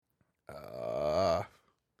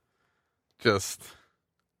Just,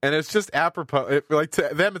 and it's just apropos. Like to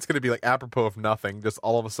them, it's going to be like apropos of nothing. Just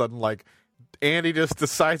all of a sudden, like Andy just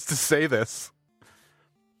decides to say this.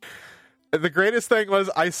 And the greatest thing was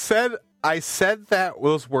I said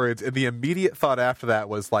those words, and the immediate thought after that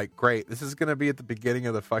was like, great, this is going to be at the beginning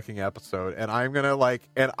of the fucking episode, and I am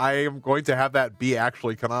going to have that be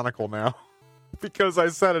actually canonical now because I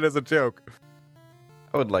said it as a joke.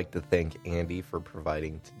 I would like to thank Andy for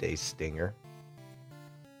providing today's stinger.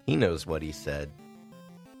 He knows what he said.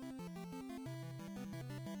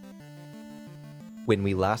 When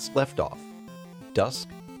we last left off, Dusk,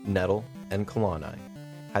 Nettle, and Kalanai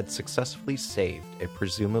had successfully saved a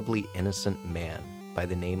presumably innocent man by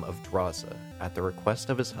the name of Draza at the request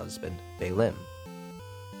of his husband, Belym.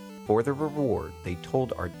 For the reward, they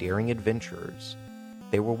told our daring adventurers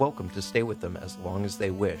they were welcome to stay with them as long as they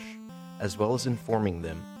wish, as well as informing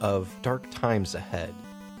them of dark times ahead.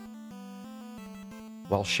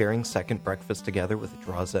 While sharing second breakfast together with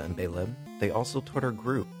Draza and Belym, they also told our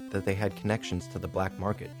group that they had connections to the black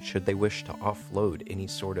market should they wish to offload any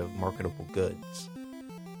sort of marketable goods,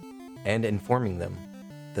 and informing them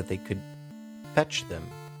that they could fetch them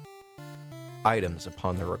items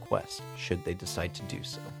upon their request should they decide to do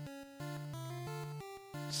so.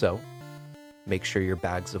 So, make sure your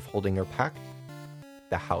bags of holding are packed,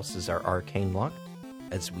 the houses are arcane locked,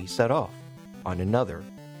 as we set off on another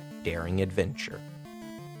daring adventure.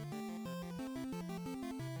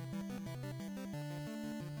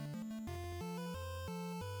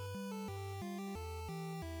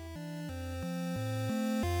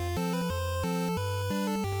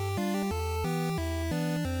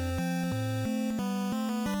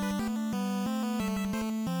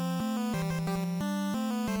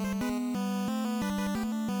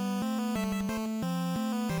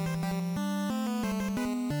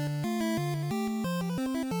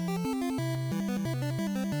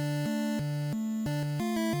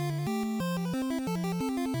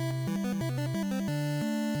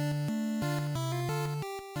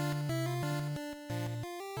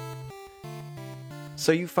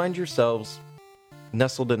 So you find yourselves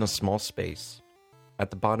nestled in a small space at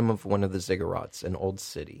the bottom of one of the ziggurats in Old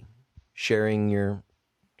City, sharing your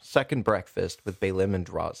second breakfast with Belym and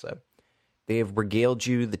Draza. They have regaled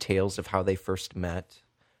you the tales of how they first met,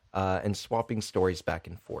 and swapping stories back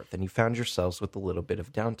and forth, and you found yourselves with a little bit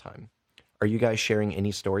of downtime. Are you guys sharing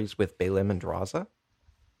any stories with Belym and Draza?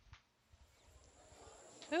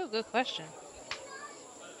 Oh, good question.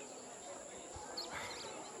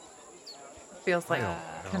 Feels like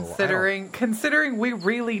considering we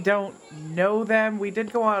really don't know them. We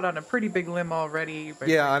did go out on a pretty big limb already, but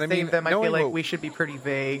yeah, and I mean, them, I feel like we should be pretty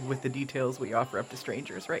vague with the details we offer up to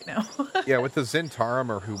strangers right now. Yeah, with the Zentarum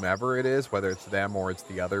or whomever it is, whether it's them or it's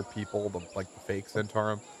the other people, the fake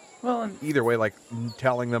Zentarum. Well, and either way, like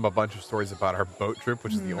telling them a bunch of stories about our boat trip,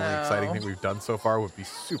 which is the only exciting thing we've done so far, would be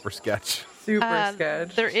super sketch. Super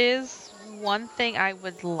sketch. There is one thing I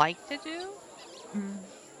would like to do.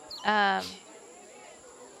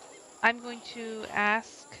 I'm going to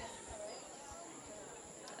ask,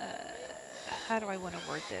 how do I want to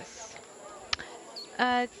word this?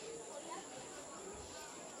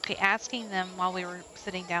 Okay, asking them while we were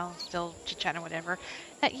sitting down, still chit-chatting or whatever.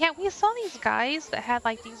 Yeah, we saw these guys that had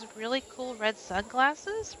like these really cool red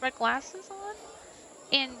glasses on.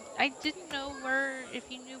 And I didn't know if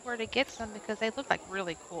you knew where to get some because they look like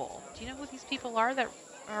really cool. Do you know who these people are that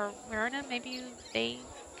are wearing them? Maybe they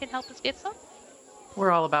can help us get some?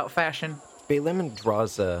 We're all about fashion. Belym and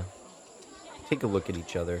Draza take a look at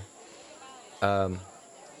each other.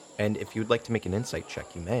 And if you would like to make an insight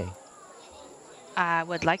check, you may. I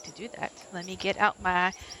would like to do that. Let me get out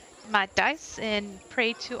my dice and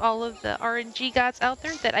pray to all of the RNG gods out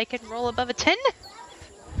there that I can roll above a 10.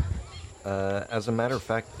 As a matter of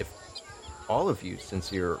fact, if all of you,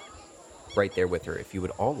 since you're right there with her, if you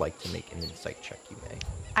would all like to make an insight check, you may.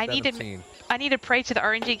 I need to pray to the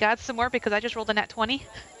RNG gods some more because I just rolled a nat 20.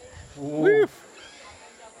 Woof.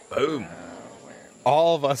 Boom.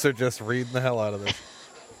 All of us are just reading the hell out of this.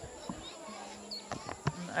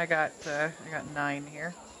 I got 9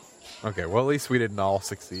 here. Okay, well at least we didn't all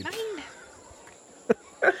succeed. 9.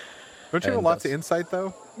 Don't you have lots of insight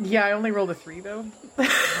though? Yeah, I only rolled a 3 though.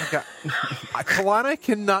 Okay.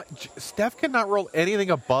 Steph cannot roll anything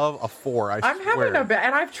above a 4, I'm having a bad,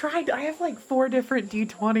 and I've tried, I have like 4 different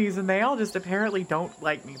D20s and they all just apparently don't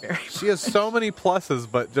like me very much. She has so many pluses,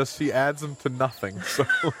 but just she adds them to nothing, so.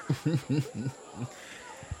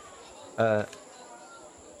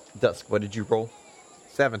 Dusk, what did you roll?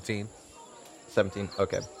 17. 17,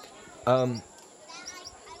 okay.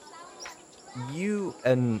 You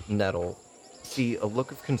and Nettle see a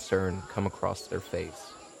look of concern come across their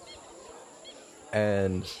face.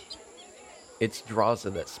 And it's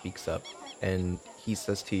Draza that speaks up, and he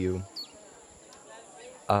says to you,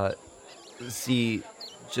 the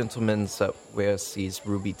gentleman that wears these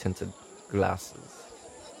ruby-tinted glasses,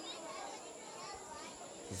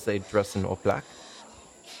 they dress in all black?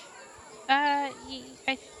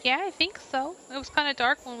 Yeah, I think so. It was kind of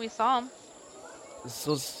dark when we saw him.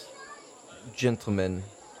 Those gentlemen,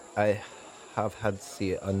 I have had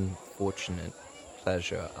the unfortunate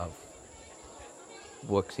pleasure of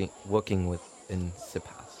working with in the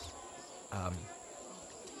past.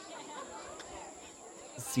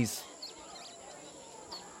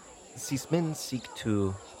 These men seek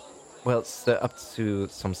to, well, they're up to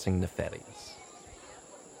something nefarious.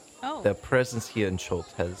 Oh. Their presence here in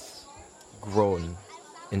Chult has grown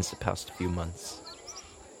in the past few months.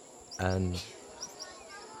 And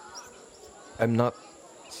I'm not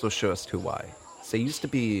so sure as to why. They used to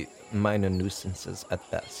be minor nuisances at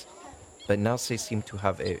best, but now they seem to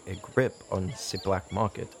have a grip on the black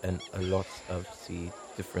market and a lot of the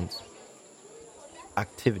different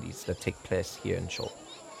activities that take place here in Chult.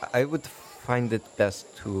 I would find it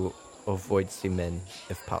best to avoid the men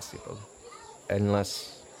if possible,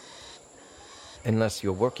 unless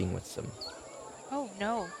you're working with them. Oh,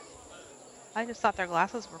 no. I just thought their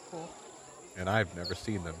glasses were cool. And I've never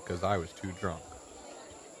seen them because I was too drunk.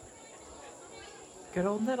 Good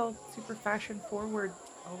old Nettle, super fashion forward.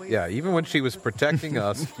 Always. Yeah, even when she was protecting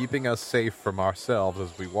us, keeping us safe from ourselves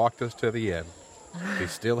as we walked us to the end, she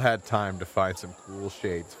still had time to find some cool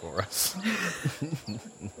shades for us.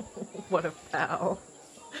 What a pal.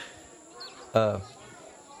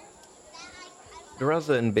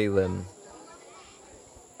 Draza and Belym,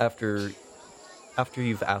 after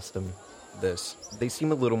you've asked them this, they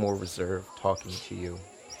seem a little more reserved talking to you.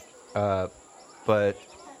 But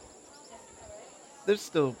they're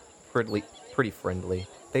still pretty friendly.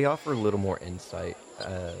 They offer a little more insight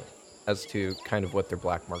as to kind of what their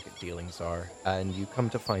black market dealings are. And you come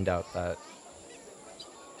to find out that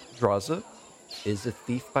Draza is a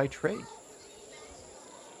thief by trade.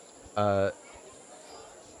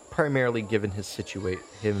 Primarily given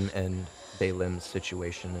him and Belym's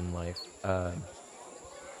situation in life.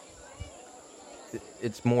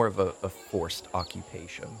 It's more of a forced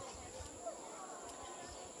occupation.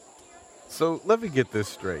 So let me get this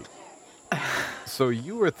straight. So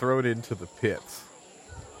you were thrown into the pits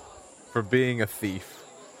for being a thief.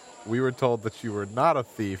 We were told that you were not a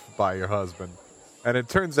thief by your husband, and it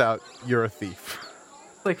turns out you're a thief.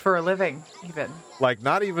 Like for a living, even. Like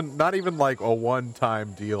not even like a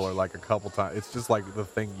one-time deal or like a couple times. It's just like the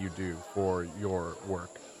thing you do for your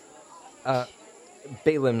work.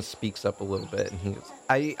 Belym speaks up a little bit, and he goes,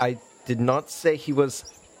 I did not say he was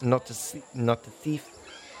not a thief.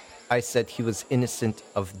 I said he was innocent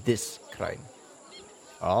of this crime.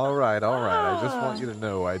 All right. I just want you to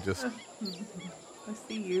know, I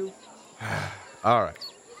see you. All right.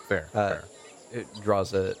 Fair.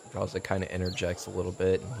 Draza kind of interjects a little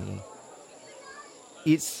bit, and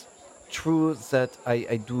it's true that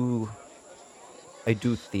I do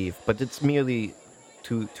thieve, but it's merely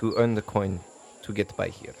to earn the coin to get by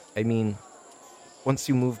here. I mean, once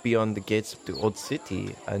you move beyond the gates of the old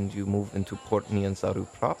city and you move into Port Nyanzaru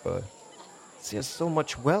proper, there's so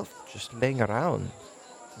much wealth just laying around.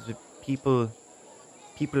 The people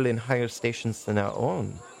in higher stations than our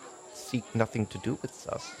own seek nothing to do with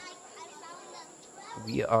us.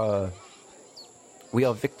 We are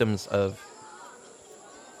victims of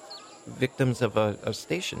our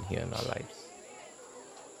station here in our lives.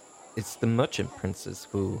 It's the merchant princes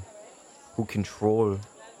who control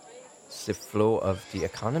the flow of the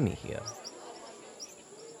economy here.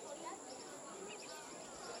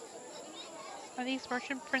 Are these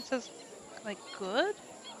merchant princes, like, good?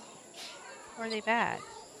 Or are they bad?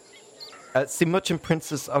 The merchant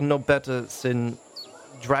princes are no better than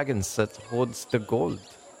dragons that holds the gold.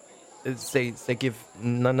 They give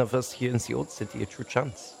none of us here in the old city a true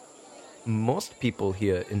chance. Most people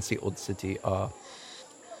here in the old city are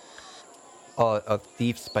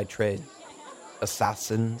thieves by trade,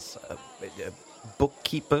 assassins,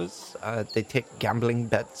 bookkeepers. They take gambling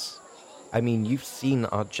bets. I mean, you've seen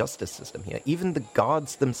our justice system here. Even the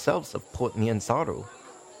guards themselves of Port Nyanzaru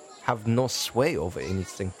have no sway over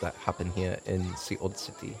anything that happen here in the old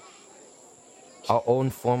city. Our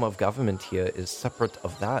own form of government here is separate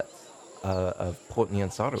of that, of Port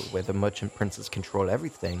Nyanzaru, where the merchant princes control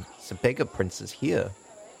everything. The beggar princes here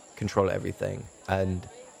control everything. And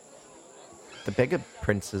the beggar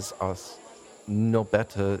princes are no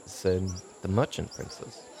better than the merchant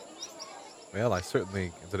princes. Well, it's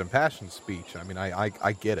an impassioned speech. I mean,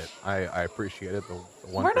 I get it. I appreciate it. The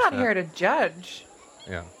 1%. We're not here to judge.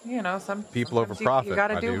 Yeah. You know, People over sometimes profit, You got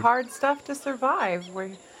to my do dude. hard stuff to survive.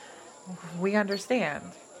 We understand,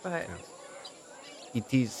 but Yeah.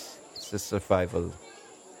 It is the survival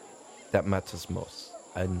that matters most.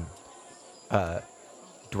 And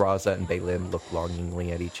Draza and Belym look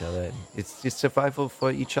longingly at each other. And it's the survival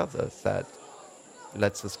for each other that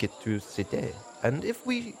lets us get through the day. And if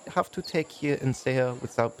we have to take here and stay here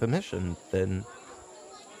without permission, then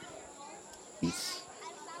he's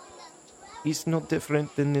no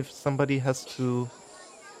different than if somebody has to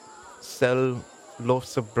sell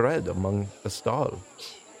loaves of bread among a stall.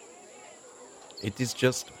 It is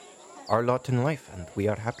just our lot in life, and we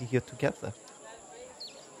are happy here together.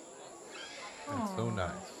 That's so nice.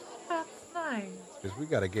 that's nice. Because we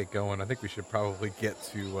got to get going. I think we should probably get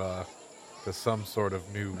to some sort of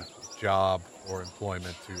new job or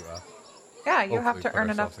employment to. Yeah, you have hopefully to put earn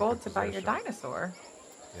ourselves enough in gold good to buy your position. dinosaur.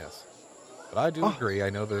 Yes, but I do agree. I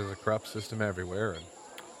know there's a corrupt system everywhere, and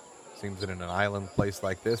it seems that in an island place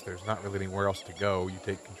like this, there's not really anywhere else to go. You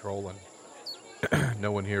take control, and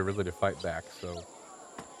no one here really to fight back. So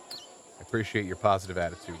I appreciate your positive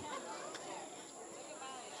attitude.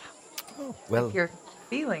 Well, If you're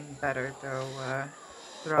feeling better, though, oh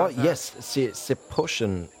Draza. yes, the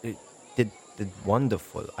potion did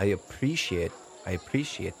wonderful. I appreciate that,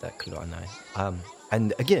 Kalanai.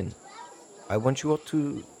 And again, I want you all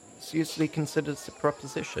to seriously consider the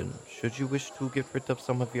proposition. Should you wish to get rid of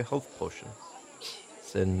some of your health potions,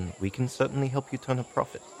 then we can certainly help you turn a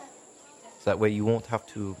profit. So that way you won't have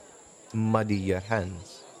to muddy your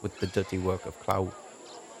hands with the dirty work of Cloud.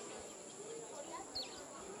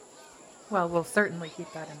 Well, we'll certainly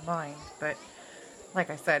keep that in mind. But like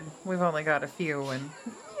I said, we've only got a few, and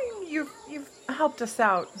you've helped us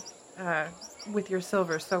out with your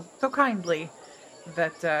silver so kindly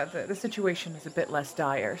that the situation is a bit less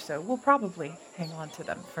dire. So we'll probably hang on to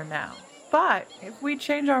them for now. But if we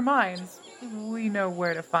change our minds, we know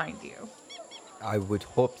where to find you. I would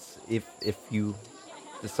hope if you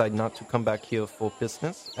decide not to come back here for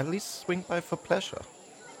business, at least swing by for pleasure.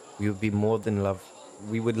 We would be more than love.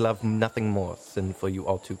 We would love nothing more than for you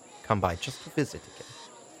all to come by just to visit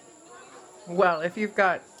again. Well, if you've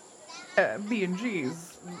got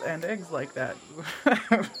B&Gs and eggs like that,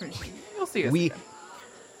 you'll see us again.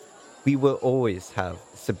 We will always have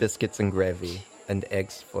the biscuits and gravy and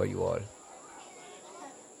eggs for you all.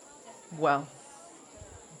 Well,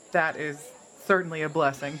 that is certainly a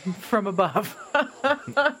blessing from above.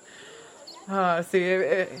 See,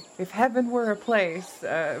 if heaven were a place,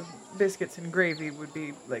 biscuits and gravy would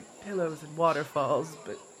be like pillows and waterfalls,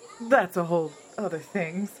 but that's a whole other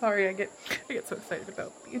thing. Sorry, I get so excited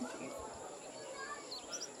about B&Gs.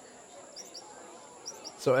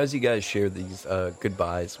 So as you guys share these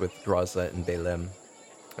goodbyes with Draza and Belym,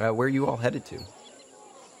 where are you all headed to?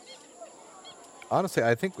 Honestly,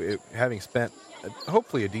 I think having spent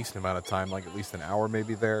hopefully a decent amount of time, like at least an hour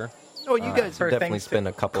maybe there. Oh, you guys For have definitely things to spent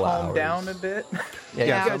a couple hours. calm down a bit. Yeah, Yeah, you so I'm guys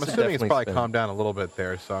have assuming it's definitely probably spent- calmed down a little bit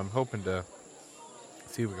there, so I'm hoping to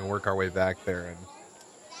see if we can work our way back there. And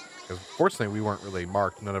because fortunately, we weren't really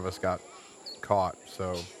marked; none of us got caught.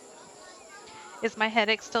 So Is my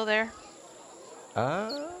headache still there?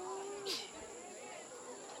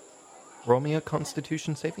 Roll me a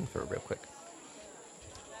Constitution saving throw real quick.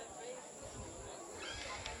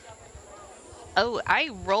 Oh, I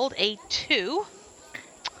rolled a 2.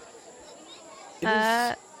 It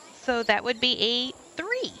is, So that would be a 3.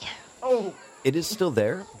 Oh, it is still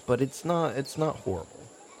there, but it's not horrible.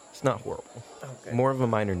 It's not horrible. okay. More of a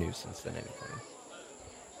minor nuisance than anything.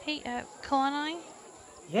 Hey, Kalanai,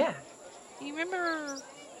 Yeah, you remember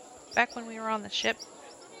back when we were on the ship,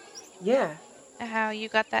 yeah, how you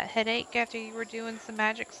got that headache after you were doing some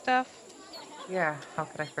magic stuff? yeah. How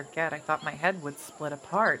could I forget? I thought my head would split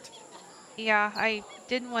apart. Yeah, I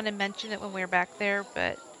didn't want to mention it when we were back there,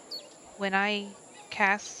 but when I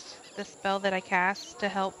cast the spell that I cast to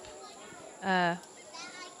help Draza,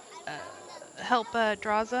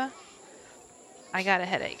 I got a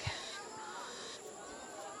headache.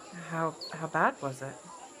 How bad was it?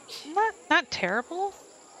 Not terrible,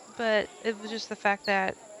 but it was just the fact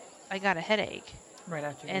that I got a headache. Right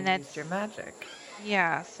after you And used that's- your magic.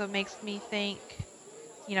 Yeah, so it makes me think,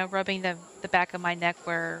 rubbing the back of my neck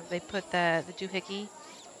where they put the doohickey.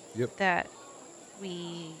 Yep. That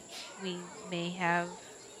we may have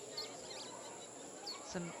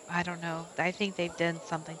some, I don't know. I think they've done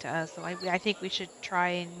something to us, so I think we should try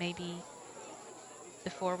and maybe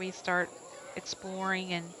before we start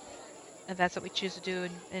exploring, and if that's what we choose to do,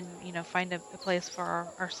 and find a place for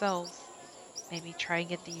ourselves, maybe try and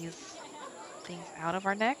get these things out of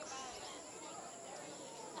our necks.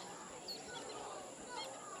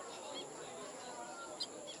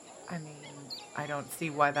 I mean, I don't see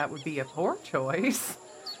why that would be a poor choice.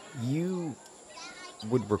 You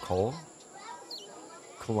would recall,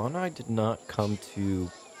 Kalanai did not come to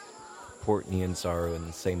Port Nyanzaru in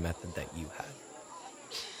the same method that you had.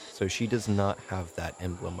 So she does not have that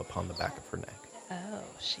emblem upon the back of her neck. Oh,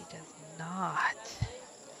 she does not.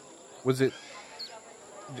 Was it...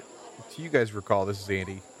 Do you guys recall, this is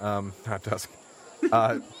Andy, not Dusk.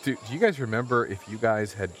 Do you guys remember if you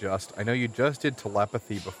guys had just... I know you just did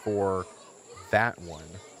telepathy before that one,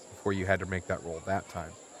 before you had to make that roll that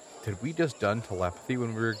time. Did we just done telepathy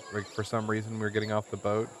when we were, like, for some reason, we were getting off the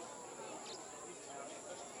boat?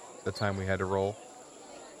 The time we had to roll?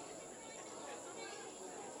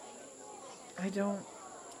 I don't...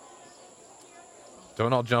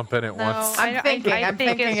 Don't all jump in at No, once. I'm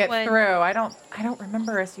thinking it's it when- through. I don't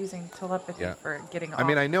remember us using telepathy Yeah. for getting off. I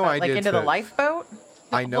mean, I know the, I like did into the to- lifeboat.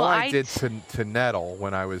 I know Well, I did to Nettle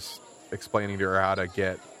when I was explaining to her how to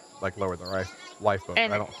get, like, lower the lifeboat.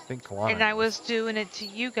 And- I don't think Kalanai And I was doing it to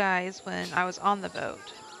you guys when I was on the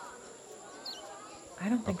boat. I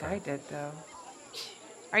don't think Okay. I did though.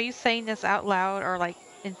 Are you saying this out loud or like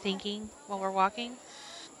in thinking while we're walking?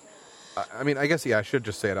 I mean, I guess, yeah, I should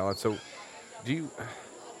just say it out loud. So, do you...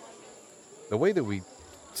 The way that we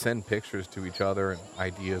send pictures to each other and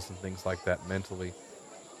ideas and things like that mentally,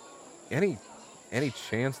 any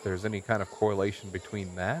chance there's any kind of correlation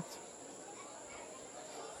between that?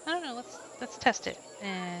 I don't know. Let's test it.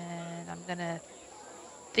 And I'm gonna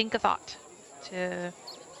think a thought to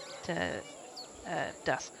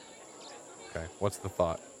Dusk. Okay, what's the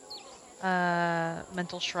thought?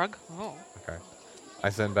 Mental shrug. Oh. Okay. I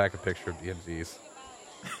send back a picture of the MZs.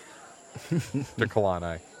 To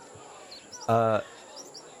Kalanai.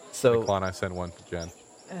 So Kalanai send one to Jen.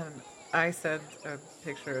 And I sent a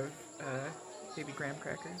picture of baby graham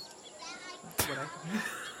crackers. That's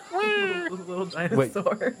what I little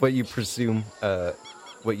dinosaur. what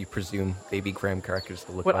you presume baby graham crackers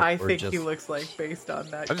to look What like? I or think just, he looks like based on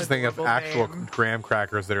that. I'm just thinking of adorable actual name. graham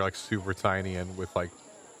crackers that are like super tiny and with like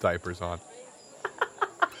diapers on.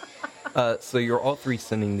 So you're all three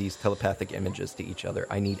sending these telepathic images to each other.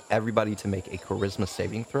 I need everybody to make a charisma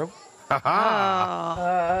saving throw.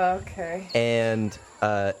 Oh. Okay. And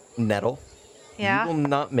Nettle, Yeah. you will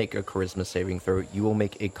not make a charisma saving throw. You will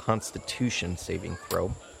make a constitution saving throw. You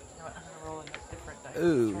know what, I'm gonna roll a different dice.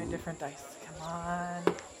 Ooh. Try different dice. Come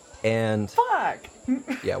on. And Fuck.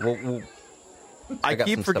 yeah, we'll I got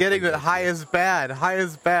keep some stuff forgetting like that this. high is bad. High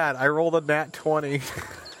is bad. I rolled a nat 20.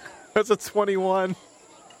 That's a 21.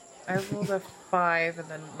 I rolled a 5, and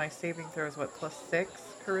then my saving throw is what, +6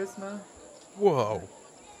 charisma? Whoa.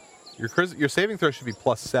 Your saving throw should be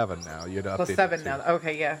 +7 now. You'd update it +7 to- now.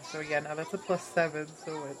 Okay, yeah. So yeah, now that's a +7.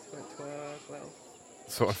 So it's what, 12.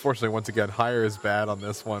 So unfortunately, once again, higher is bad on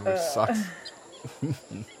this one, which sucks.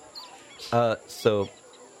 So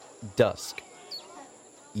Dusk,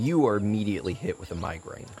 you are immediately hit with a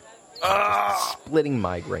migraine. Just splitting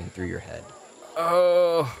migraine through your head.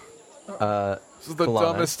 Oh, this is the Kalanai.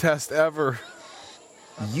 dumbest test ever.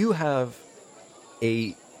 You have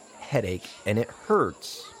a headache and it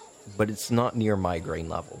hurts, but it's not near migraine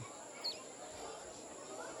level.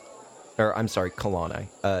 Or, I'm sorry, Kalanai.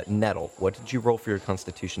 Nettle, what did you roll for your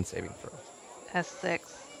constitution saving throw?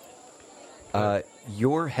 S6.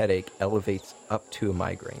 Your headache elevates up to a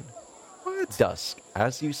migraine. What? Dusk,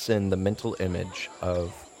 as you send the mental image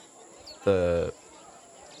of the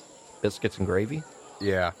biscuits and gravy,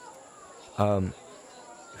 Yeah.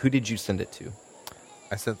 who did you send it to?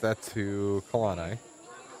 I sent that to Kalanai.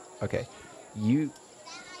 Okay. You,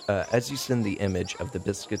 as you send the image of the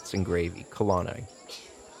biscuits and gravy, Kalanai,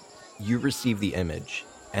 you receive the image,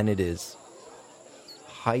 and it is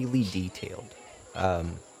highly detailed.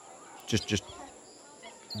 Just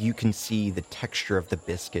you can see the texture of the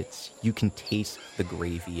biscuits. You can taste the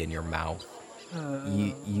gravy in your mouth.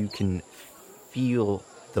 You can feel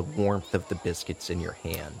the warmth of the biscuits in your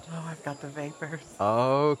hand. Oh, I've got the vapors.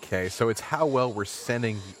 Okay, so it's how well we're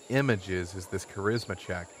sending the images is this charisma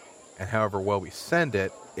check, and however well we send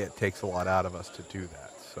it, it takes a lot out of us to do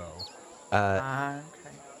that. So, Okay.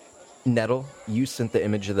 Nettle, you sent the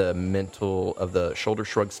image of the shoulder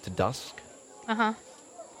shrugs to Dusk. Uh-huh.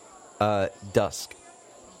 Dusk,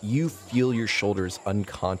 you feel your shoulders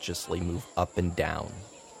unconsciously move up and down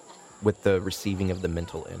with the receiving of the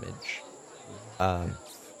mental image.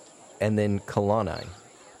 And then Kalanai,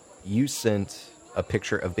 you sent a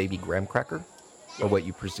picture of baby graham cracker, or what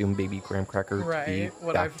you presume baby graham cracker to be Right.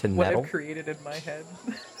 What back to I've Nettle. created in my head.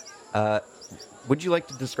 Would you like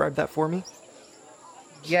to describe that for me?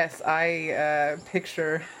 Yes, I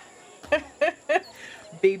picture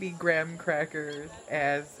baby graham crackers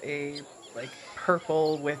as a like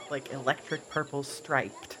purple with like electric purple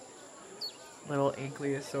striped little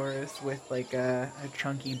Ankylosaurus with like a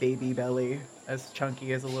chunky baby belly, as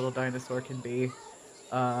chunky as a little dinosaur can be.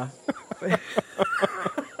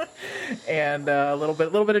 And a little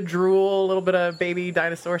bit of drool, a little bit of baby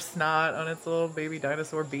dinosaur snot on its little baby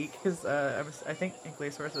dinosaur beak. Because I think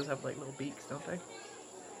Ankylosauruses have like little beaks, don't they?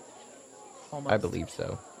 Almost. I believe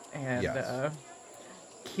so. And Yes.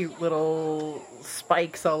 Cute little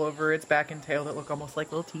spikes all over its back and tail that look almost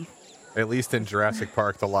like little teeth. At least in Jurassic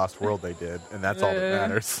Park: The Lost World, they did, and that's all that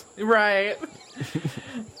matters. Right.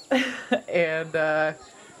 And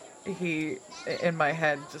he, in my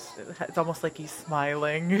head, it's almost like he's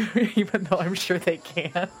smiling, even though I'm sure they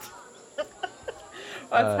can't.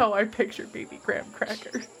 That's how I picture baby graham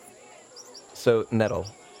cracker. So, Nettle,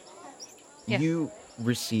 Yes. you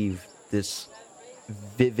receive this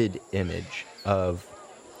vivid image of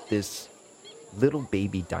this little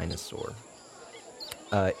baby dinosaur.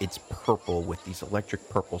 It's purple with these electric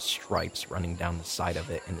purple stripes running down the side of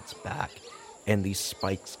it and its back. And these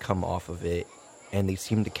spikes come off of it, and they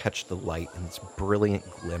seem to catch the light in this brilliant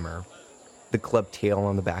glimmer. The club tail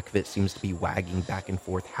on the back of it seems to be wagging back and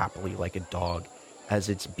forth happily like a dog as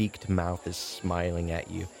its beaked mouth is smiling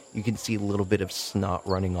at you. You can see a little bit of snot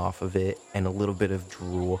running off of it and a little bit of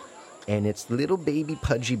drool. And its little baby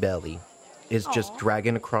pudgy belly is just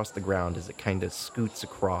dragging across the ground as it kind of scoots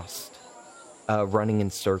across, running in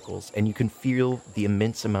circles. And you can feel the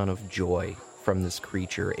immense amount of joy from this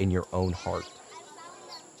creature in your own heart.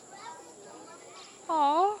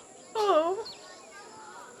 Aww. Oh.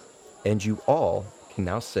 And you all can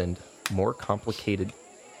now send more complicated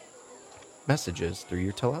messages through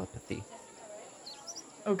your telepathy.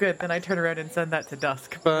 Oh, good. Then I turn around and send that to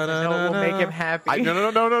Dusk. I know it will make him happy.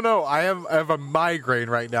 No. I have a migraine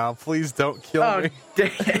right now. Please don't kill me.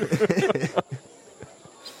 Dang it.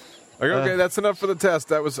 Okay, that's enough for the test.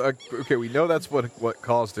 That was okay. We know that's what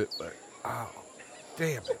caused it, but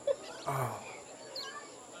damn it.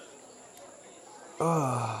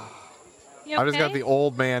 You I just got okay? the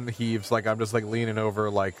old man heaves. Like I'm just like leaning over,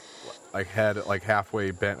 like head like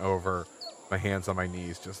halfway bent over, my hands on my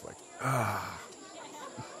knees, just like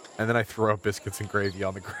And then I throw up biscuits and gravy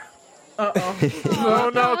on the ground.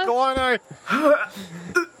 Uh-oh. No, Kalanai!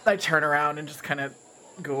 I turn around and just kind of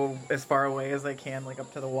go as far away as I can, like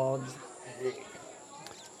up to the wall, and just...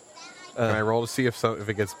 Can I roll to see if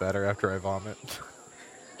it gets better after I vomit?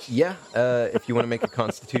 Yeah, if you want to make a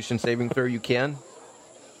Constitution saving throw, you can.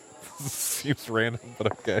 Seems random,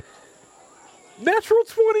 but okay. Natural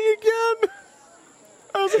 20 again!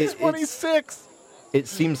 I was at 26! It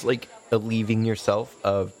seems like alleviating yourself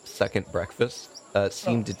of second breakfast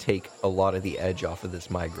seemed to take a lot of the edge off of this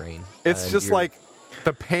migraine. It's And just you're- like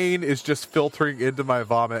the pain is just filtering into my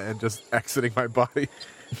vomit and just exiting my body.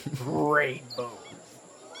 Rainbow.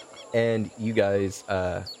 And you guys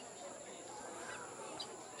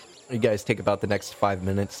take about the next 5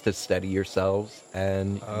 minutes to steady yourselves,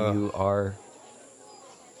 and you are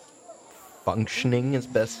functioning as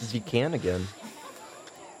best as you can again.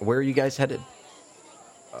 Where are you guys headed?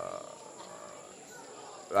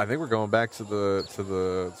 I think we're going back to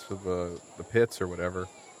the pits or whatever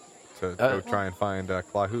to go try and find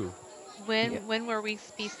Clahu. When were we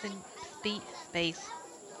supposed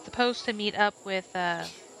to meet up with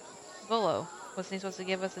Volo? Wasn't he supposed to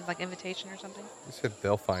give us his invitation or something? He said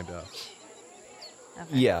they'll find us.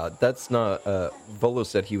 Okay. Yeah, that's not... Volo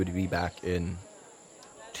said he would be back in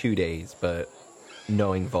 2 days, but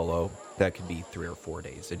knowing Volo, that could be 3 or 4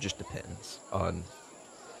 days. It just depends on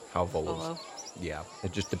how Volo's... Volo. Yeah,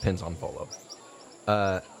 it just depends on Volo.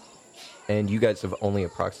 And you guys have only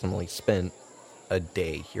approximately spent a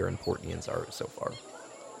day here in Port Nyanzaru so far.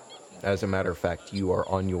 As a matter of fact, you are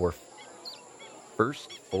on your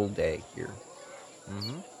first full day here.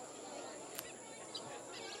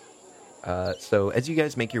 So as you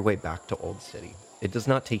guys make your way back to Old City, it does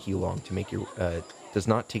not take you long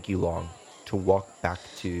to walk back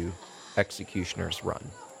to Executioner's Run,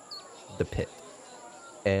 the pit.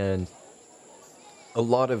 And a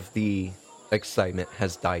lot of the excitement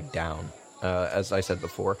has died down. As I said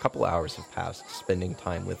before, a couple hours have passed spending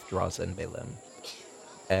time with Draza and Belym.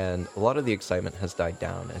 And a lot of the excitement has died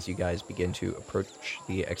down as you guys begin to approach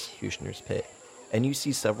the Executioner's Pit. And you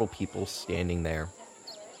see several people standing there.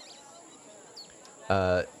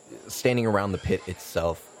 Standing around the pit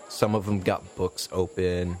itself. Some of them got books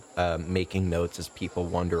open, making notes as people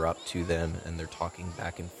wander up to them, and they're talking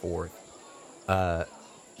back and forth.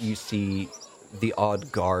 You see the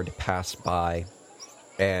odd guard pass by,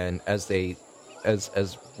 and as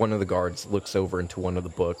one of the guards looks over into one of the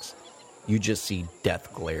books, you just see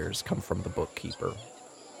death glares come from the bookkeeper.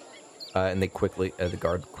 and the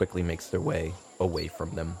guard quickly makes their way away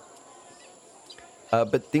from them.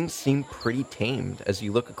 But things seem pretty tamed. As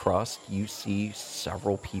you look across, you see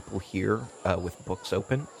several people here with books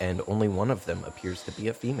open, and only one of them appears to be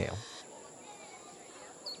a female.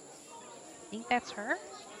 Think that's her?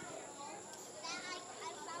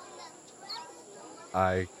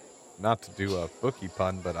 Not to do a bookie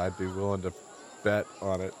pun, but I'd be willing to bet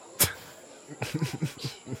on it.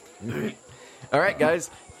 All right, guys,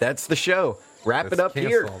 that's the show. Wrap it up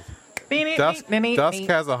here. Dusk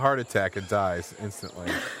has a heart attack and dies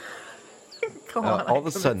instantly. All of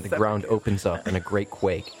a sudden, the ground opens up in a great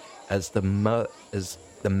quake as the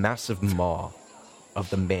massive maw of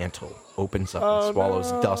the mantle opens up and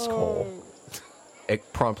swallows Dusk whole.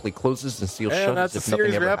 It promptly closes and seals shut that's as the if nothing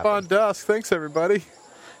series ever wrap happened. on Dusk. Thanks, everybody.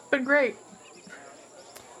 Been great.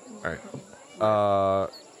 All right.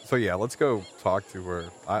 So yeah, let's go talk to her.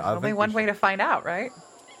 I Only think one way to find out, right?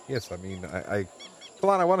 Yes, I mean,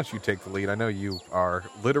 Kalanai, why don't you take the lead? I know you are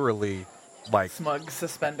literally like Smug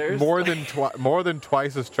suspenders. more than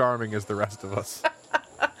twice as charming as the rest of us.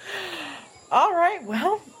 All right,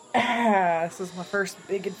 well, this is my first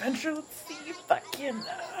big adventure. Let's see if I can.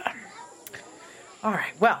 All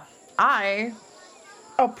right, well, I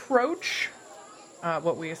approach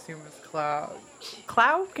what we assume is Cloud.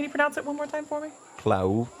 Cloud? Can you pronounce it one more time for me?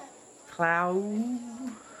 Cloud. Cloud.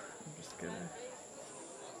 I'm just gonna.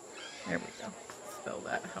 There we go. Spell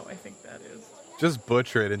that how I think that is. Just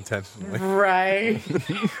butcher it intentionally. Right.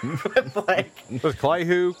 Like, Just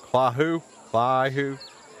Clyhu, Clahu, Clyhu,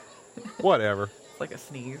 whatever. it's like a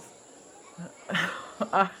sneeze.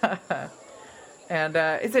 And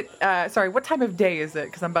is it? Sorry, what time of day is it?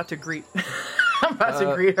 Because I'm about to greet. I'm about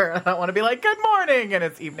to greet her. And I don't want to be like, "Good morning," and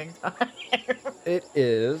it's evening time. It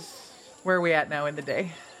is. Where are we at now in the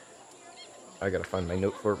day? I gotta find my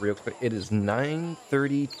note for it real quick. It is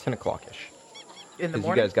 9:30, 10 o'clock-ish. In the Because you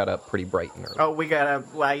morning. guys got up pretty bright and early. Oh, we gotta.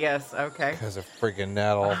 Well, yes. Okay. Because of freaking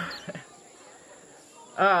Nettle. It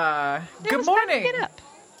Good was time to morning. get up.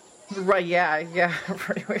 Right, yeah.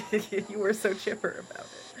 You were so chipper about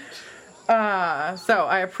it. So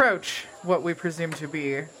I approach what we presume to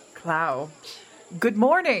be Clow. Good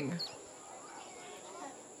morning.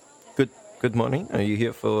 Good morning. Are you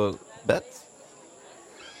here for bets?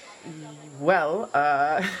 Well,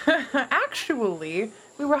 actually,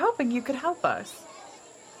 we were hoping you could help us.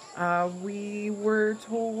 We were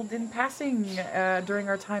told in passing during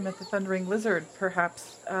our time at the Thundering Lizard,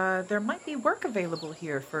 perhaps there might be work available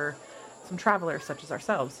here for some travelers such as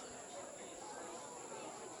ourselves.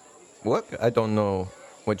 Work? I don't know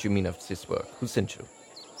what you mean of this work. Who sent you?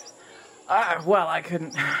 Well, I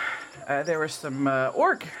couldn't. There were some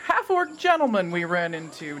half-orc gentlemen we ran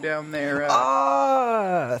into down there.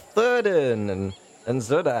 Thurden and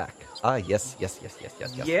Zodak. Yes.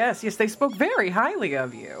 Yes, they spoke very highly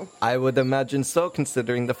of you. I would imagine so,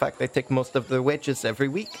 considering the fact they take most of their wages every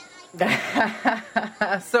week.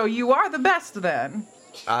 So you are the best, then?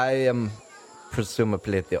 I am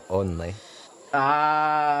presumably the only.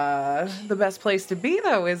 The best place to be,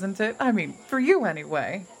 though, isn't it? I mean, for you,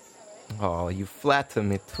 anyway. Oh, you flatter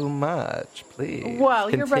me too much, please. Well,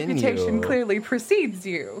 your continue. reputation clearly precedes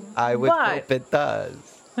you. I would hope it does.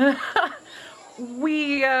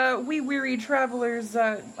 We weary travelers,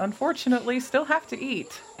 unfortunately, still have to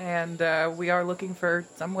eat, and we are looking for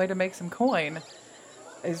some way to make some coin.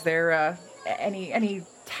 Is there any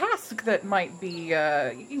task that might be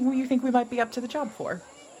you think we might be up to the job for?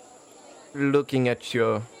 Looking at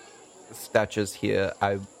your statures here,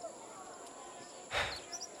 I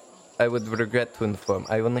would regret to inform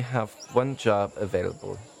I only have one job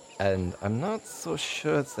available, and I'm not so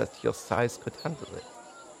sure that your size could handle it.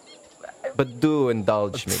 But do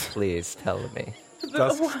indulge me, please. Tell me.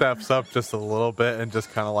 Dusk steps up just a little bit and just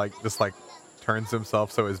kind of like turns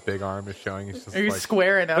himself so his big arm is showing. He's just Are you like,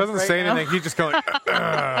 squaring up? doesn't right say now? anything. He's just going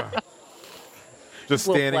just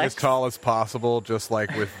Little standing as flex. tall as possible, just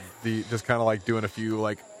like with the just kind of like doing a few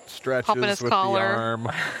like stretches Popping his with collar. the arm.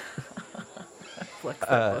 Flex that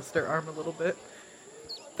buster arm a little bit.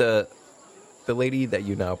 The lady that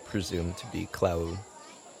you now presume to be Clau,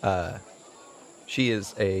 she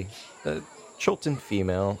is a Chultan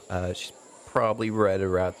female. She's probably right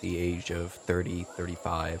around the age of 30,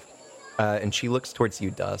 35. And she looks towards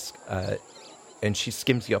you, Dusk, and she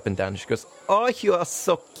skims you up and down. And she goes, "Oh, you are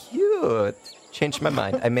so cute. Changed my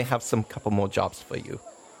mind. I may have some couple more jobs for you.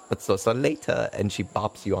 But so later." And she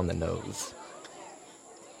bops you on the nose.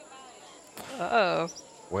 Oh.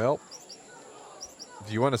 Well,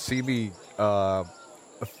 do you want to see me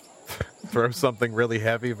throw something really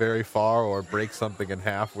heavy very far or break something in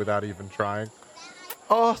half without even trying?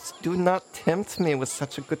 Oh, do not tempt me with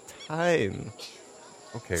such a good time.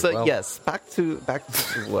 Okay, So well, yes, back to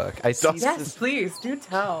work. I see. Yes, please do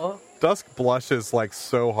tell. Dusk blushes like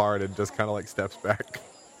so hard and just kind of like steps back.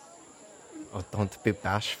 Oh, don't be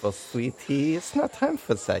bashful, sweetie. It's not time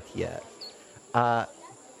for that yet.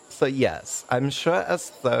 So yes, I'm sure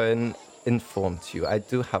as Thorin informed you, I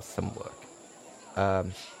do have some work.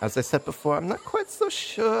 As I said before, I'm not quite so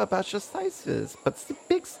sure about your sizes, but the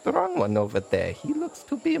big, strong one over there, he looks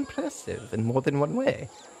to be impressive in more than one way.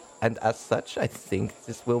 And as such, I think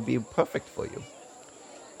this will be perfect for you.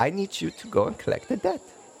 I need you to go and collect a debt.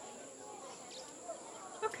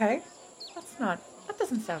 Okay, that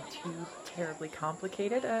doesn't sound too terribly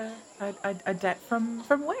complicated. A debt from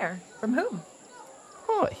where? From whom?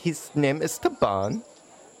 Oh, his name is Taban.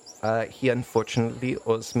 He unfortunately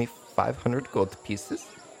owes me 500 gold pieces,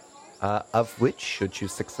 of which, should you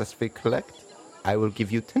successfully collect, I will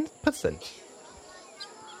give you 10%.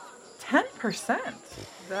 10%?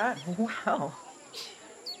 Wow.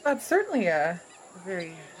 That's certainly a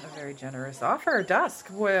very generous offer. Dusk,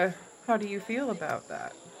 how do you feel about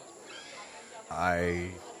that?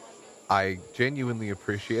 I genuinely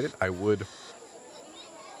appreciate it. I would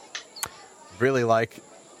really like,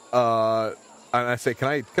 and I say,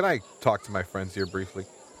 can I talk to my friends here briefly?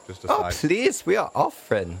 Just Oh, aside. please, we are all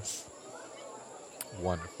friends.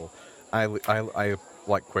 Wonderful. I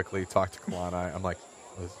like quickly talk to Kalanai. I'm like,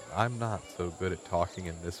 listen, I'm not so good at talking,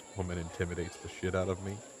 and this woman intimidates the shit out of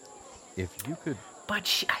me. If you could.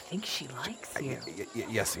 But I think she likes you.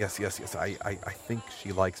 Yes. I think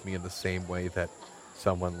she likes me in the same way that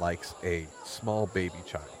someone likes a small baby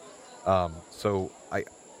child. So I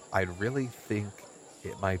really think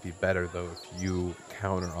it might be better, though, if you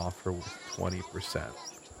counter offer with 20%.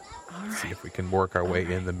 All right. See if we can work our way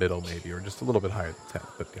in the middle, maybe, or just a little bit higher than 10,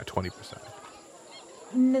 but yeah, 20%.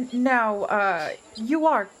 Now,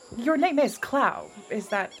 your name is Clow. Is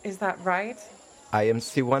that right? I am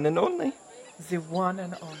the one and only. The one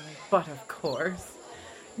and only, but of course.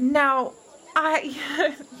 Now,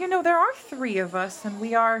 there are three of us, and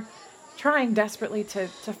we are trying desperately to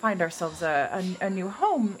find ourselves a new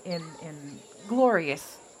home in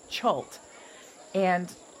glorious Chult.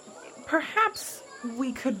 And perhaps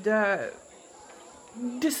we could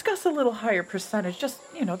discuss a little higher percentage. Just,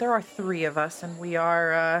 there are three of us, and we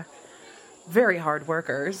are very hard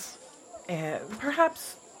workers.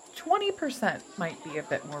 Perhaps 20% might be a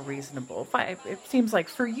bit more reasonable. It seems like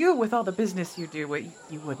for you, with all the business you do,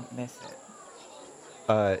 you wouldn't miss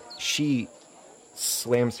it. She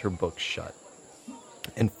slams her book shut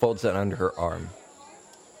and folds it under her arm.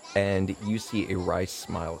 And you see a wry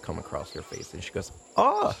smile come across her face. And she goes,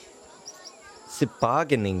 "Oh, the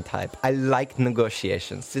bargaining type. I like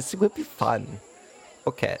negotiations. This will be fun.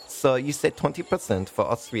 Okay, so you say 20% for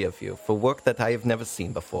all three of you for work that I have never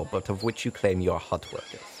seen before, but of which you claim you are hot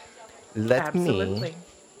workers. Let me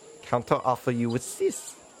counter offer you with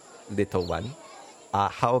this, little one.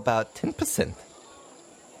 How about 10%?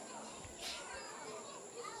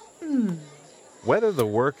 Whether the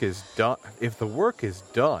work is done, if the work is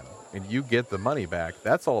done and you get the money back,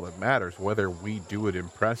 that's all that matters, whether we do it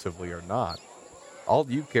impressively or not. All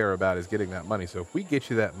you care about is getting that money. So if we get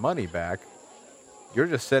you that money back, you're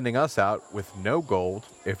just sending us out with no gold.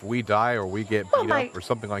 If we die or we get beat up or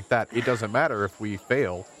something like that, it doesn't matter if we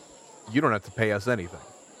fail. You don't have to pay us anything.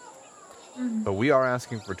 Mm-hmm. But we are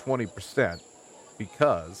asking for 20%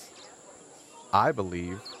 because I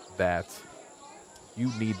believe that you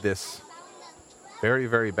need this very,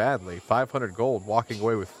 very badly. 500 gold, walking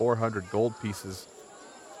away with 400 gold pieces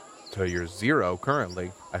to your 0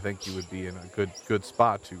 currently, I think you would be in a good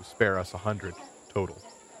spot to spare us 100 total.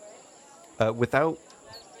 Without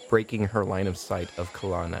breaking her line of sight of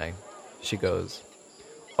Kalanai, she goes,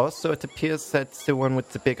 "Also, it appears that the one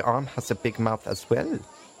with the big arm has a big mouth as well.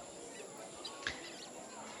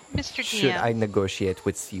 Mr. DM, Should I negotiate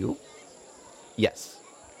with you?" "Yes."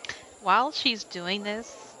 While she's doing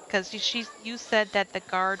this, because you said that the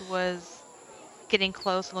guard was getting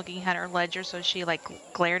close and looking at her ledger, so she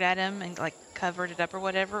glared at him and covered it up or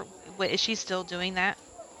whatever. Is she still doing that?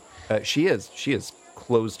 She is. She has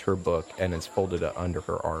closed her book and has folded it under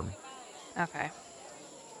her arm. Okay.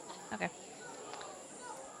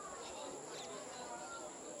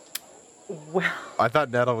 Well, I thought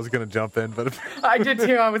Nettle was going to jump in, but I did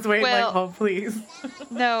too. I was waiting oh, please.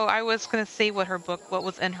 No, I was going to see what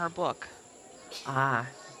was in her book. Ah,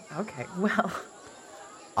 okay. Well,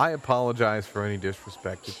 I apologize for any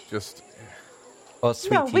disrespect. It's just... Oh,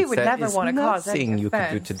 sweetie, no, we would never want to cause any offense. You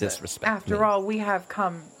can do to disrespect After all, we have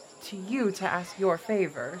come to you to ask your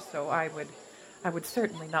favor, so I I would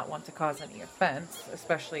certainly not want to cause any offense,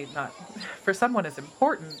 especially not for someone as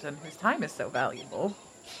important and whose time is so valuable.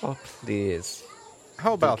 Oh, please.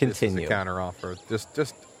 How about this as a continue. counteroffer?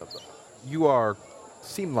 Just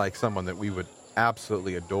seem like someone that we would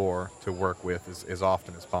absolutely adore to work with as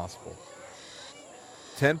often as possible.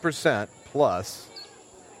 10% plus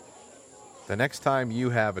the next time you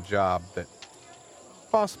have a job that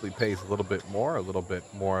possibly pays a little bit more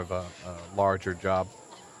of a larger job,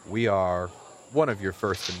 we are one of your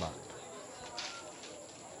first in mind.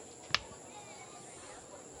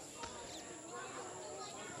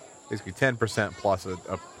 Basically 10% plus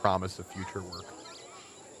a promise of future work.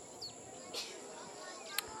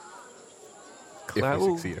 If we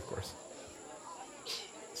Clow succeed, of course.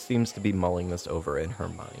 seems to be mulling this over in her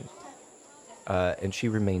mind. And she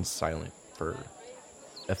remains silent for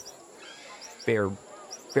a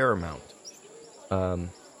fair amount.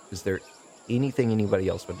 Is there anything anybody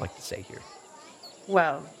else would like to say here?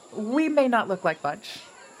 Well, we may not look like much,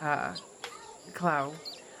 Clow,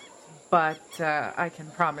 but I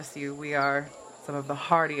can promise you we are some of the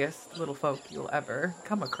hardiest little folk you'll ever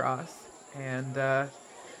come across, and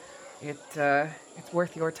it's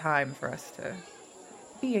worth your time for us to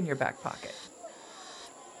be in your back pocket.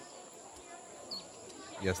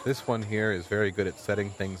 Yes, this one here is very good at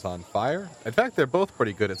setting things on fire. In fact, they're both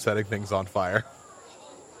pretty good at setting things on fire.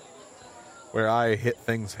 Where I hit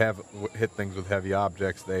things with heavy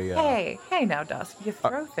objects, they... Hey now, Dusk, you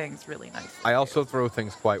throw things really nicely. I also throw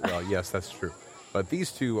things quite well. Yes, that's true. But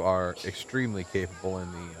these two are extremely capable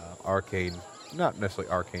in the arcane, not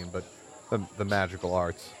necessarily arcane, but the magical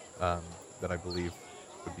arts that I believe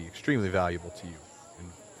would be extremely valuable to you in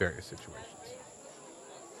various situations.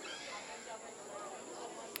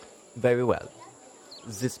 Very well.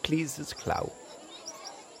 This pleases Clow.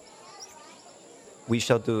 We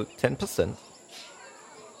shall do 10%.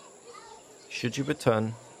 Should you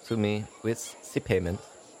return to me with the payment,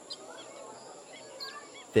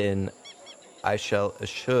 then I shall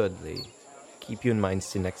assuredly keep you in mind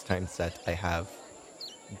the next time that I have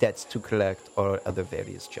debts to collect or other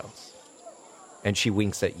various jobs. And she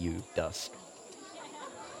winks at you, Dusk.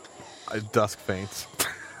 Dusk faints.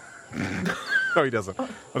 No, he doesn't.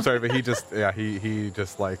 I'm sorry, but he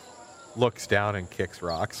just like looks down and kicks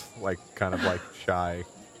rocks, like kind of like shy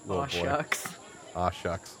little boy. Shucks. Aw,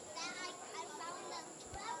 shucks.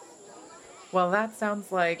 Well, that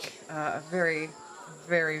sounds like a very,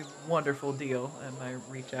 very wonderful deal, and I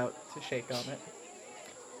reach out to shake on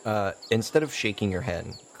it. Instead of shaking your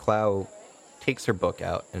hand, Clow takes her book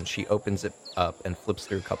out and she opens it up and flips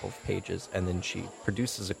through a couple of pages, and then she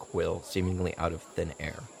produces a quill seemingly out of thin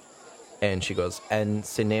air. And she goes, "And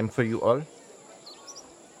the name for you all?"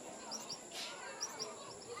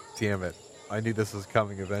 Damn it. I knew this was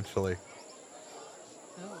coming eventually.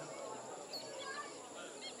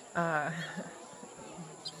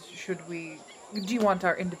 Should we... Do you want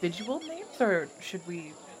our individual names, or should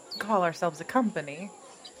we call ourselves a company?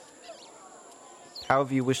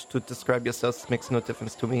 However you wish to describe yourselves makes no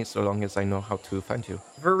difference to me, so long as I know how to find you.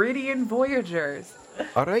 Viridian Voyagers.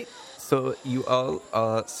 All right. So you all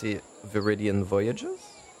are the Viridian Voyagers?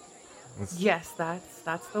 Yes,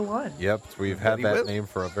 that's the one. Yep, we've had Very that well. name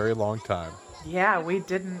for a very long time. Yeah, we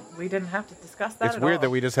didn't have to discuss that It's at weird all. that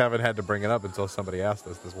we just haven't had to bring it up until somebody asked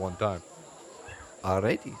us this one time.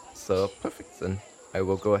 Alrighty. So perfect then. I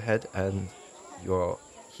will go ahead and you're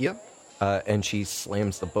here. And she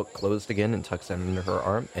slams the book closed again and tucks it under her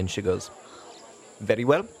arm, and she goes, "Very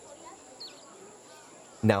well.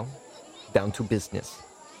 Now, down to business.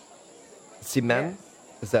 The man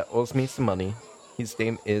that owes me some money, his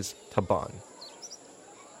name is Taban.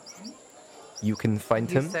 You can find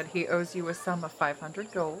You him. said he owes you a sum of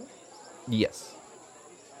 500 gold. Yes.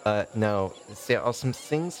 Now, there are some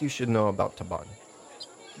things you should know about Taban.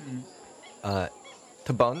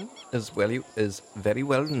 Taban is very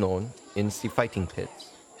well known in the fighting pits.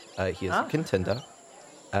 He is a contender,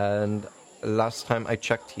 and last time I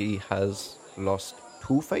checked, he has lost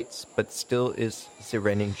 2 fights, but still is the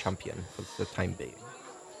reigning champion for the time being.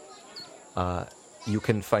 You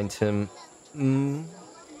can find him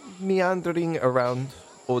meandering around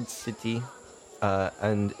Old City,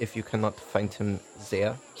 and if you cannot find him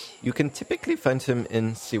there, you can typically find him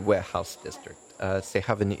in the warehouse district. They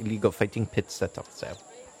have an illegal fighting pit set up there.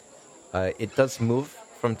 It does move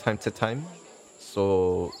from time to time,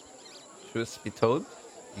 so truth be told,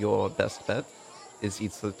 your best bet is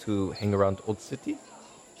either to hang around Old City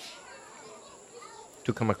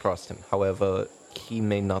to come across him. However, he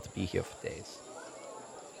may not be here for days.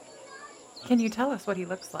 Can you tell us what he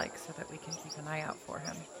looks like so that we can keep an eye out for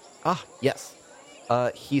him? Ah, yes.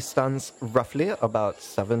 He stands roughly about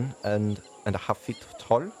 7.5 feet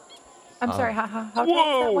tall. I'm sorry, how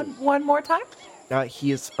tall is that? One more time?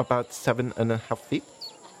 He is about 7.5 feet.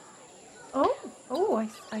 Oh,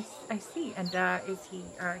 I see. And is he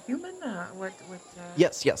human?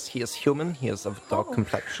 Yes, he is human. He is of dark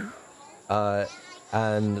complexion.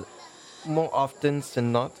 And more often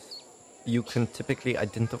than not, you can typically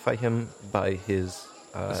identify him by his...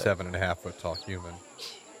 a 7.5 foot tall human.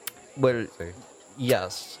 Well, See?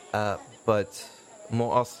 yes, but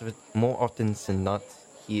more often than not,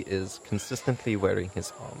 he is consistently wearing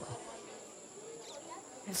his armor.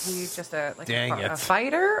 Is he just a Dang a it.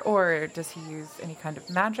 fighter, or does he use any kind of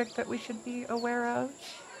magic that we should be aware of?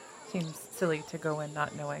 Seems silly to go in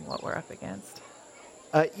not knowing what we're up against.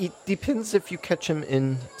 It depends if you catch him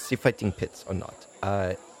in the fighting pits or not.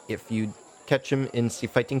 If you catch him in the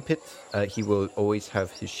fighting pit, he will always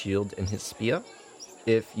have his shield and his spear.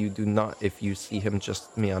 If you see him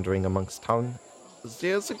just meandering amongst town,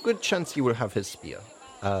 there's a good chance he will have his spear.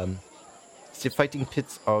 The fighting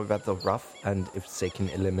pits are rather rough, and if they can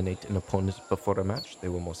eliminate an opponent before a match, they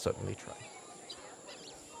will most certainly try.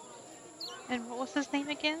 And what was his name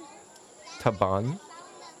again? Taban.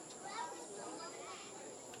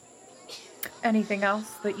 Anything else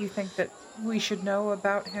that you think that we should know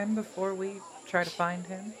about him before we try to find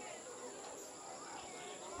him?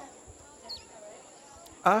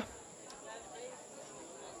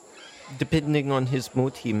 Depending on his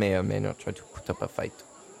mood, he may or may not try to put up a fight.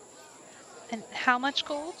 And how much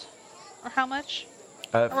gold? Or how much?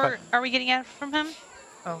 Uh, Or are we getting it from him?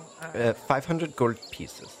 500 gold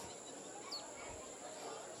pieces.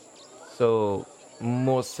 So,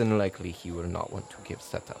 most than likely, he will not want to give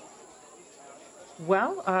that up.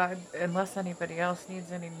 Well, unless anybody else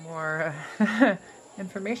needs any more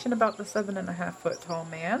information about the 7.5 foot tall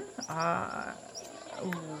man,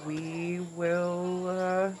 we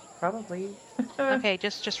will probably. Okay,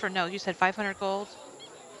 just for note, you said 500 gold.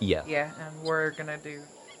 Yeah. Yeah, and we're gonna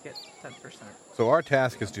get 10%. So our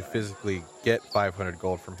task is to physically get 500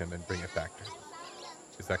 gold from him and bring it back to him.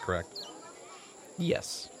 Is that correct?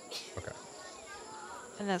 Yes. Okay.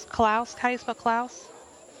 And that's Klaus. How do you spell Klaus?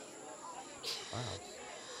 Wow.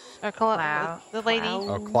 Or Clau- the lady.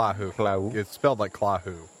 Clau- Oh, Clahu. Clahu. It's spelled like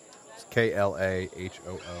Clahu. It's Klahoo.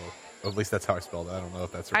 Or at least that's how I spelled it. I don't know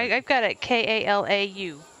if that's right. I've got it Kalau.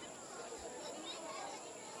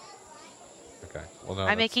 Okay. Well, no.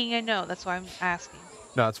 I'm making a note. That's why I'm asking.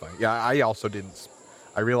 No, that's fine. Yeah, I also didn't.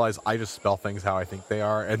 I realize I just spell things how I think they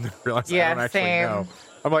are, and then realize I Yeah, don't actually same. know.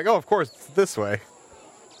 I'm like, oh, of course, it's this way.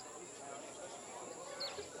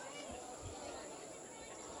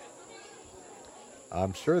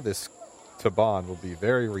 I'm sure this Taban will be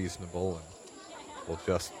very reasonable and will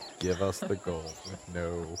just give us the gold with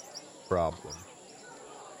no problem.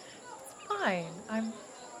 Fine.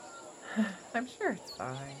 I'm sure it's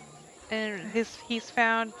fine. And he's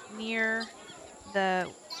found near the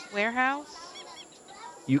warehouse.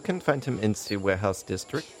 You can find him in the warehouse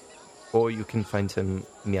district, or you can find him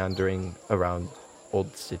meandering around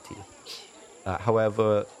Old City.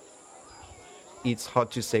 However, it's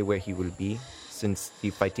hard to say where he will be, since the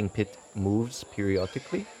fighting pit moves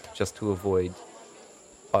periodically, just to avoid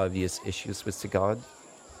obvious issues with the guard.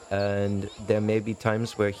 And there may be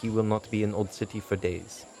times where he will not be in Old City for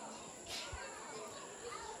days.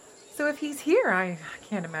 So if he's here, I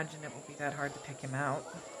can't imagine it will be that hard to pick him out.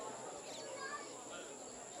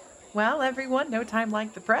 Well, everyone, no time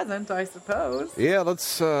like the present, I suppose. Yeah,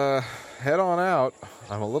 let's head on out.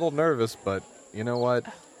 I'm a little nervous, but you know what?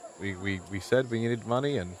 We said we needed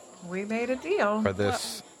money, and We made a deal. for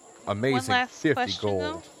this One amazing last 50 question, gold.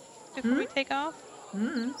 though, before we take off.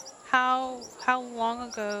 How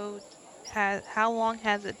long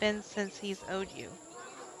has it been since he's owed you?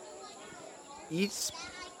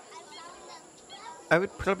 I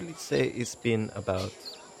would probably say it's been about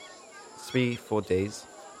 3-4 days.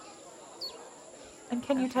 And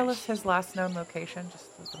can you tell us his last known location,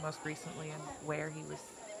 just the most recently, and where he was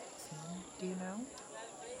seen? Do you know?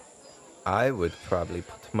 I would probably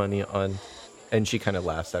put money on, and she kind of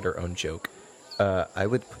laughs at her own joke. I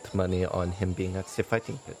would put money on him being at the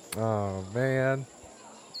fighting pit. Oh, man.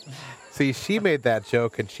 See, she made that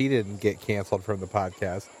joke, and she didn't get canceled from the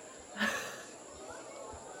podcast.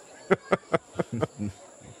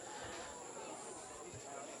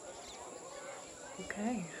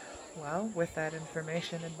 Okay. Well, with that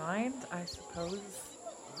information in mind, I suppose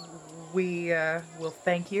we will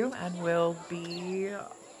thank you, and we'll be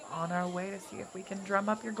on our way to see if we can drum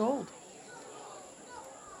up your gold.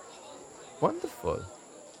 Wonderful.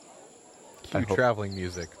 Cue hope. traveling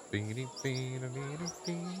music.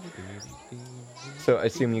 So I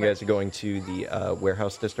assume you guys are going to the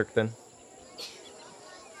warehouse district then?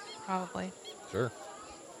 Probably. Sure.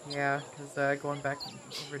 Yeah, because going back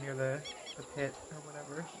over near the pit or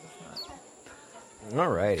whatever is not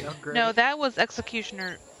Alright. no great. No, that was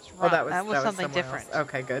Executioner's Oh, Run. that was something somewhere different. else.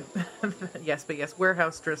 Okay, good. Yes, but yes,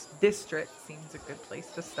 warehouse district seems a good place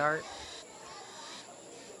to start.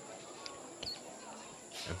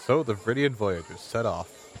 And so the Viridian Voyagers set off.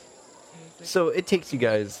 So it takes you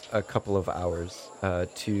guys a couple of hours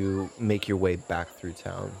to make your way back through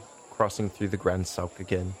town, crossing through the Grand Sauk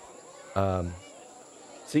again. So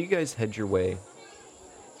you guys head your way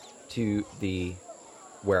to the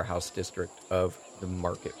warehouse district of the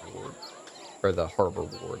Market Ward, or the Harbor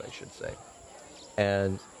Ward, I should say.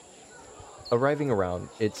 And arriving around,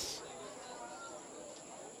 it's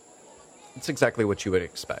exactly what you would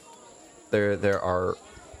expect. There are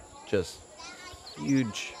just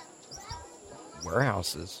huge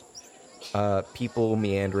warehouses. People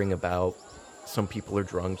meandering about. Some people are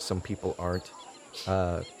drunk, some people aren't.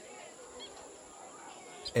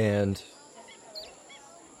 And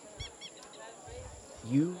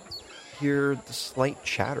you hear the slight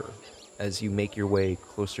chatter as you make your way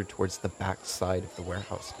closer towards the back side of the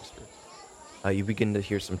warehouse district. You begin to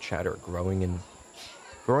hear some chatter growing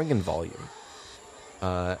in volume.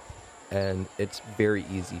 And it's very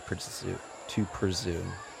easy to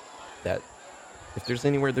presume that if there's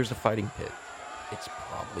anywhere there's a fighting pit, it's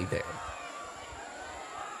probably there.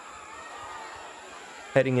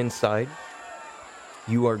 Heading inside,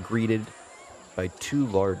 you are greeted by two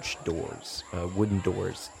large doors, wooden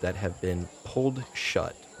doors that have been pulled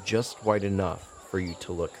shut just wide enough for you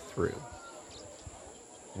to look through.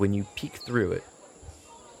 When you peek through it,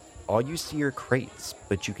 all you see are crates,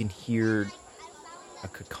 but you can hear a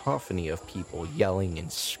cacophony of people yelling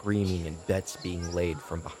and screaming and bets being laid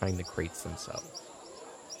from behind the crates themselves.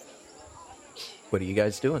 What are you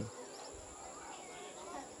guys doing?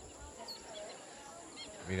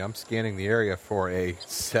 I mean, I'm scanning the area for a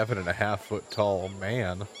 7.5 foot tall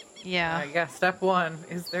man. Yeah. Yeah, step one.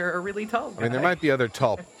 Is there a really tall guy? I mean, there might be other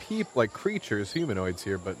tall like creatures, humanoids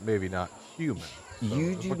here, but maybe not human. So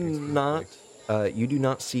You the do bookings seem not. like- You do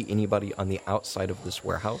not see anybody on the outside of this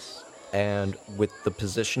warehouse, and with the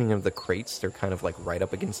positioning of the crates, they're kind of like right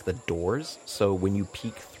up against the doors. So when you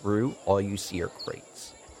peek through, all you see are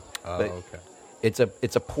crates. Oh, but- okay. It's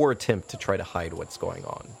a poor attempt to try to hide what's going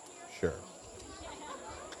on. Sure.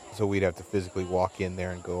 So we'd have to physically walk in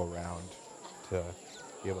there and go around to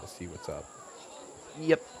be able to see what's up.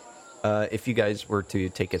 Yep. If you guys were to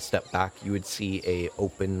take a step back, you would see a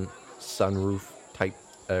open sunroof type,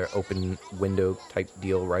 open window type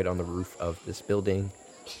deal right on the roof of this building.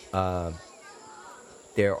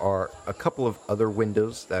 There are a couple of other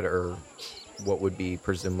windows that are what would be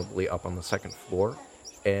presumably up on the second floor,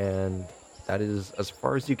 and that is as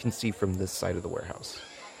far as you can see from this side of the warehouse.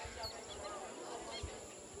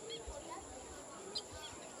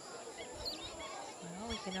 Well,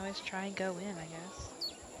 we can always try and go in, I guess.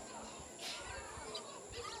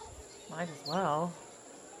 Might as well.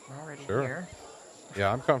 We're already Sure. here.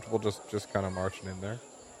 Yeah, I'm comfortable just kind of marching in there.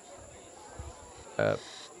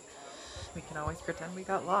 We can always pretend we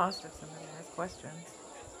got lost if somebody has questions.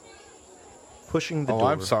 Pushing the Oh,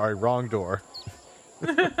 door. I'm sorry, wrong door.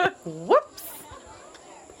 Whoops!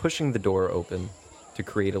 Pushing the door open to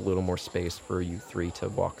create a little more space for you three to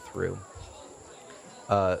walk through.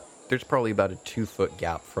 There's probably about a 2-foot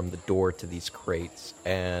gap from the door to these crates,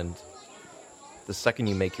 and the second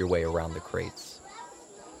you make your way around the crates,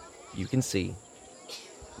 you can see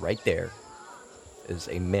right there is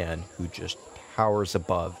a man who just towers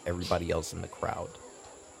above everybody else in the crowd.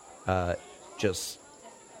 Just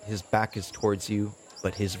his back is towards you,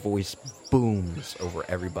 but his voice booms over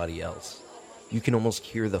everybody else. You can almost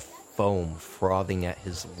hear the foam frothing at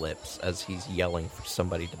his lips as he's yelling for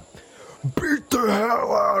somebody to beat the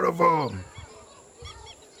hell out of him.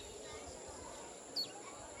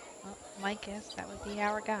 Well, my guess that would be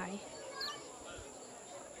our guy.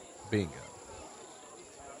 Bingo.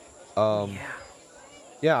 Yeah.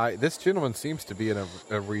 Yeah, this gentleman seems to be in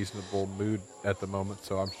a reasonable mood at the moment,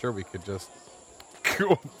 so I'm sure we could just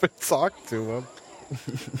go up and talk to him.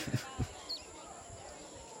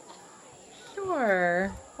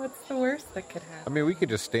 Sure. What's the worst that could I happen? mean, we could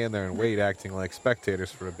just stand there and wait, acting like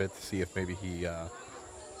spectators for a bit to see if maybe he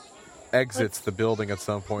exits the building at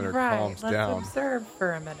some point or calms let's down. observe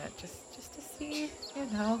for a minute, just to see,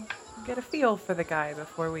 get a feel for the guy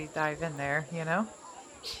before we dive in there,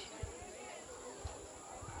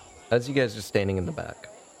 As you guys are standing in the back,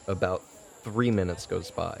 about 3 minutes goes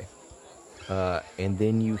by, and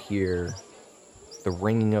then you hear the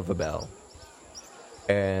ringing of a bell.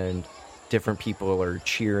 And different people are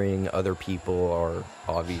cheering, other people are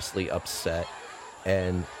obviously upset.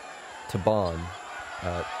 And Taban,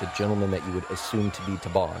 the gentleman that you would assume to be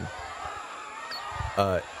Taban,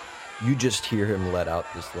 you just hear him let out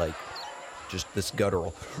this, like, just this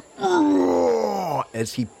guttural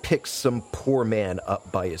as he picks some poor man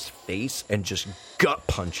up by his face and just gut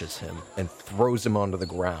punches him and throws him onto the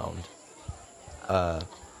ground. And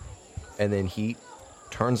then he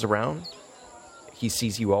turns around, he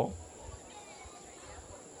sees you all,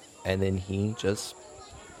 and then he just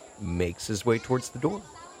makes his way towards the door.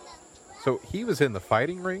 So he was in the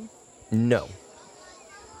fighting ring? No.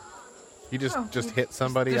 He just hit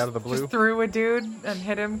somebody out of the blue? Just threw a dude and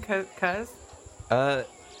hit him cuz?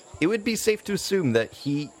 It would be safe to assume that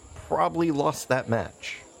he probably lost that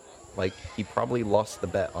match. Like, he probably lost the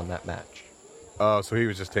bet on that match. Oh, so he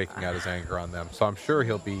was just taking out his anger on them. So I'm sure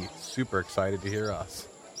he'll be super excited to hear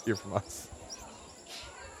from us.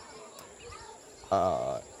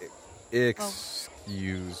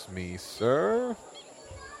 Excuse me, sir?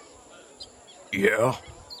 Yeah?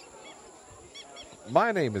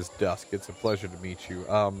 My name is Dusk. It's a pleasure to meet you.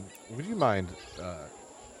 Would you mind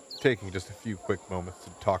taking just a few quick moments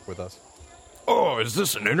to talk with us? Oh, is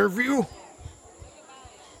this an interview?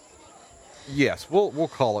 Yes, we'll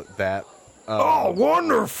call it that. Oh,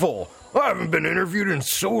 wonderful! I haven't been interviewed in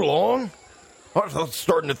so long. I was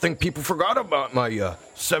starting to think people forgot about my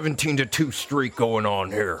 17-2 streak going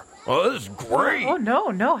on here. Oh, this is great! Oh,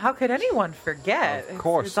 no. How could anyone forget? Of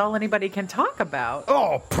course. It's all anybody can talk about.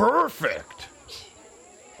 Oh, perfect!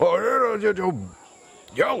 Oh,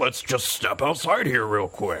 yeah, let's just step outside here real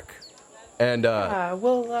quick. And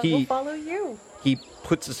We'll follow you. he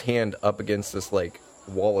puts his hand up against this, like,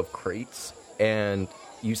 wall of crates, and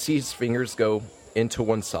you see his fingers go into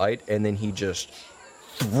one side, and then he just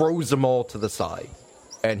throws them all to the side,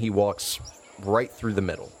 and he walks right through the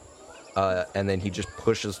middle. And then he just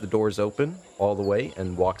pushes the doors open all the way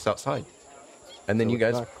and walks outside. And then you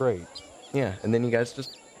guys... Not great. Yeah, and then you guys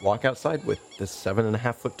just walk outside with this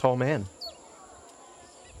 7.5-foot tall man.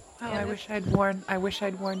 Oh, I wish I'd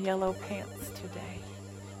worn yellow pants today.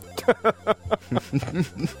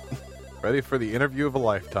 Ready for the interview of a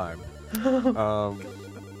lifetime.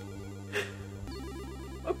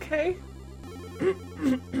 Okay.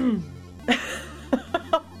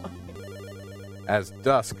 As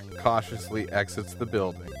Dusk cautiously exits the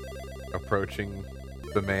building, approaching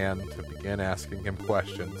the man to begin asking him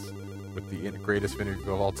questions with the greatest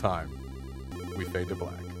interview of all time, we fade to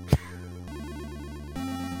black.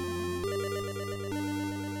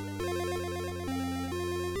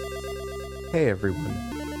 Hey everyone,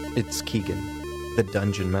 it's Keegan, the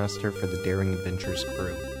Dungeon Master for the Daring Adventures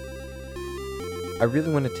crew. I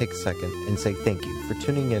really want to take a second and say thank you for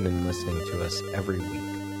tuning in and listening to us every week.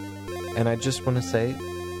 And I just want to say,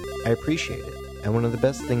 I appreciate it. And one of the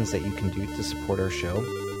best things that you can do to support our show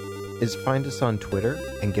is find us on Twitter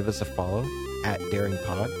and give us a follow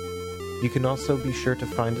 @DaringPod. You can also be sure to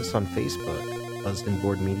find us on Facebook, Buzzed and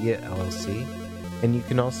Board Media LLC, and you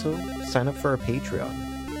can also sign up for our Patreon.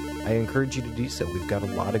 I encourage you to do so. We've got a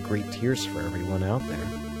lot of great tiers for everyone out there.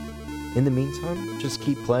 In the meantime, just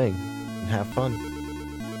keep playing and have fun.